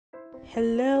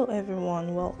Hello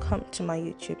everyone, welcome to my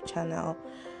YouTube channel,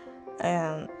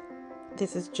 and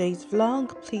this is Jay's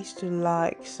vlog. Please do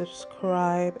like,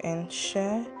 subscribe and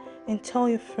share, and tell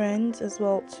your friends as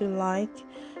well to like,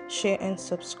 share and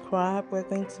subscribe. We're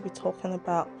going to be talking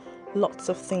about lots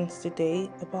of things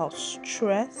today, about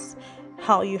stress,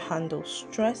 how you handle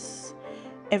stress,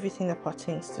 everything that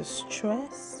pertains to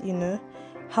stress,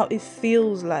 how it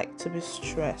feels like to be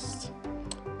stressed,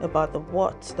 about the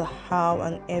what, the how,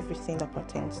 and everything that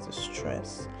pertains to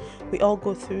stress. We all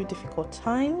go through difficult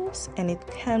times, and it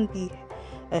can be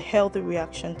a healthy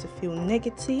reaction to feel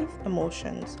negative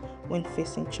emotions when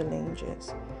facing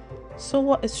challenges. So,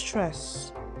 what is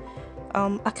stress?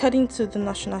 According to the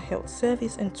National Health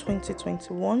Service in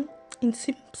 2021, in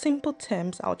simple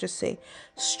terms, I'll just say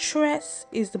stress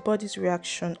is the body's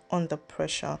reaction under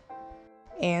pressure.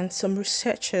 And some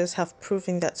researchers have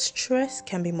proven that stress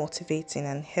can be motivating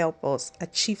and help us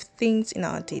achieve things in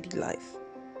our daily life.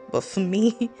 But for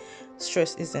me,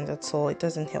 stress isn't at all. It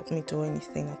doesn't help me do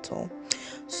anything at all.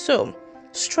 So,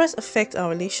 stress affects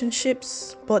our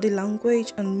relationships, body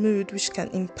language, and mood, which can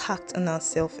impact on our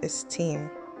self-esteem.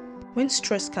 When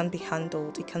stress can be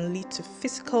handled, it can lead to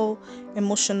physical,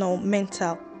 emotional,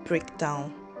 mental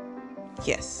breakdown.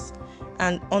 Yes.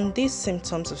 And on these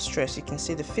symptoms of stress, you can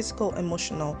see the physical,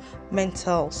 emotional,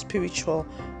 mental, spiritual,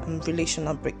 and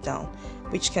relational breakdown,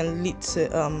 which can lead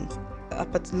to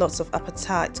lots of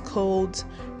appetite, colds,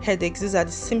 headaches. These are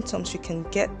the symptoms you can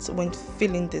get when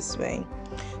feeling this way.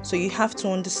 So you have to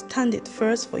understand it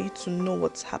first for you to know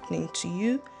what's happening to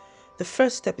you. The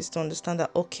first step is to understand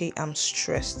that, okay, I'm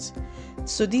stressed.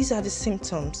 So these are the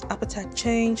symptoms: appetite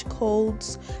change,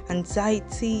 colds,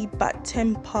 anxiety, bad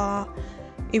temper,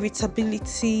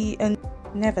 irritability. And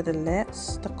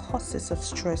nevertheless, the causes of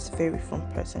stress vary from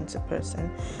person to person.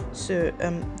 So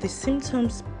the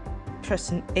symptoms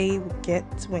person A will get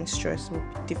when stressed will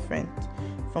be different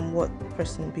from what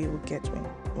person B will get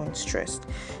when stressed.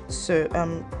 So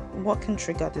what can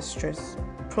trigger the stress?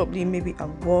 Probably maybe at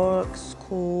work,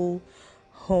 school,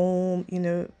 home,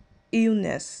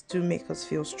 illness do make us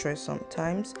feel stressed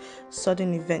sometimes.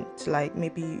 Sudden events like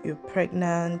maybe you're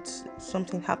pregnant,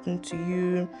 something happened to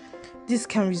you. This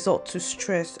can result to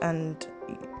stress, and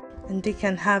they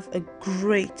can have a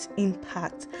great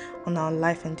impact on our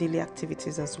life and daily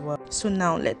activities as well. So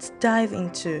now let's dive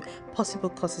into possible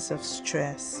causes of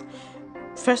stress.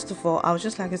 First of all, I would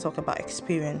just like to talk about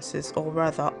experiences, or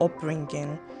rather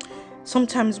upbringing.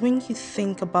 Sometimes when you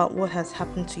think about what has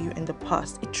happened to you in the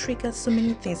past, it triggers so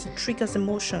many things. It triggers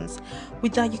emotions.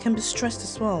 With that, you can be stressed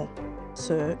as well.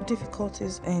 So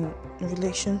difficulties in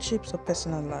relationships or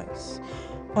personal lives,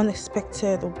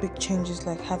 unexpected or big changes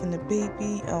like having a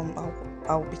baby.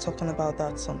 I'll be talking about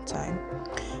that sometime.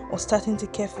 Or starting to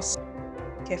care for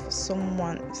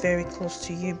someone very close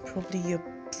to you, probably your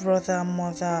brother,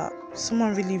 mother,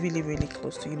 someone really, really, really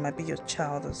close to you. Might be your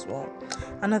child as well.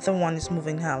 Another one is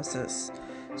moving houses.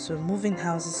 So moving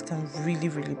houses can really,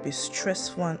 really be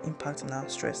stressful and impact on our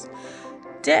stress.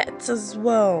 Debt as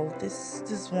well.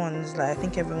 This one is like, I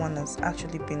think everyone has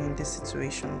actually been in this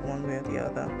situation one way or the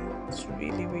other. It's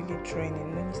really, really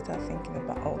draining when you start thinking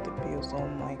about all the bills. Oh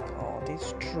my god,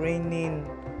 it's draining.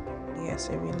 Yes,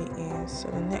 it really is. So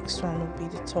the next one will be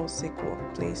the toxic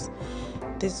workplace.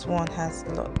 This one has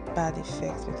a lot of bad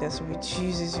effects because it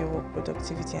reduces your work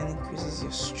productivity and increases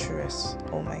your stress.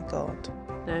 Oh my god.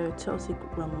 The toxic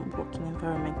working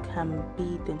environment can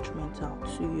be detrimental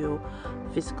to your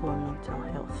physical and mental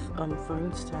health. For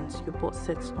instance, your boss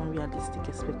sets unrealistic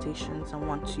expectations and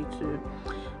wants you to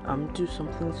do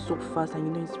something so fast,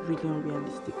 and it's really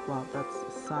unrealistic. Wow, that's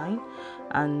a sign.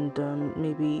 And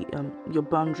maybe your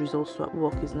boundaries also at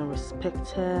work is not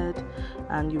respected,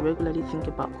 and you regularly think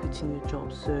about quitting your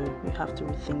job. So you have to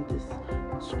rethink this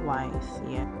twice.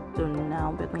 Yeah. So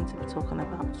now we're going to be talking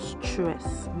about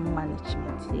stress management.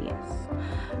 Yes.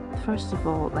 First of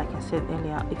all, like I said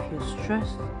earlier, if you're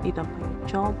stressed either by your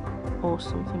job or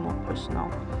something more personal,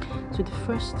 so the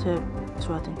first step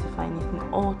to identify anything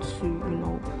or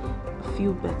to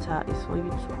feel better is for you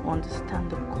to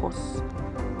understand the cause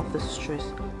of the stress.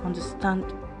 Understand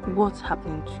what's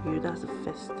happening to you. That's the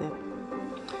first step.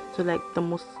 So like the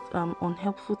most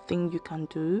unhelpful thing you can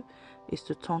do is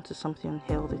to turn to something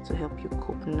unhealthy to help you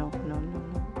cope. No,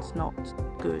 it's not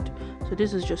good. So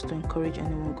this is just to encourage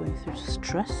anyone going through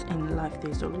stress in life.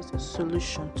 There's always a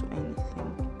solution to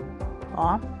anything.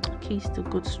 are keys to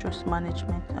good stress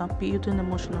management: building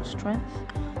emotional strength,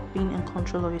 being in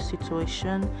control of your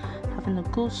situation, having a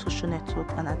good social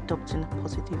network, and adopting a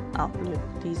positive outlook.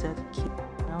 These are the key.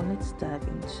 Now let's dive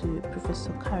into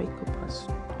Professor Kari Cooper's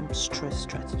stress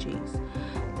strategies,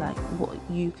 like what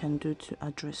you can do to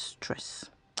address stress.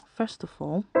 First of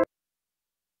all,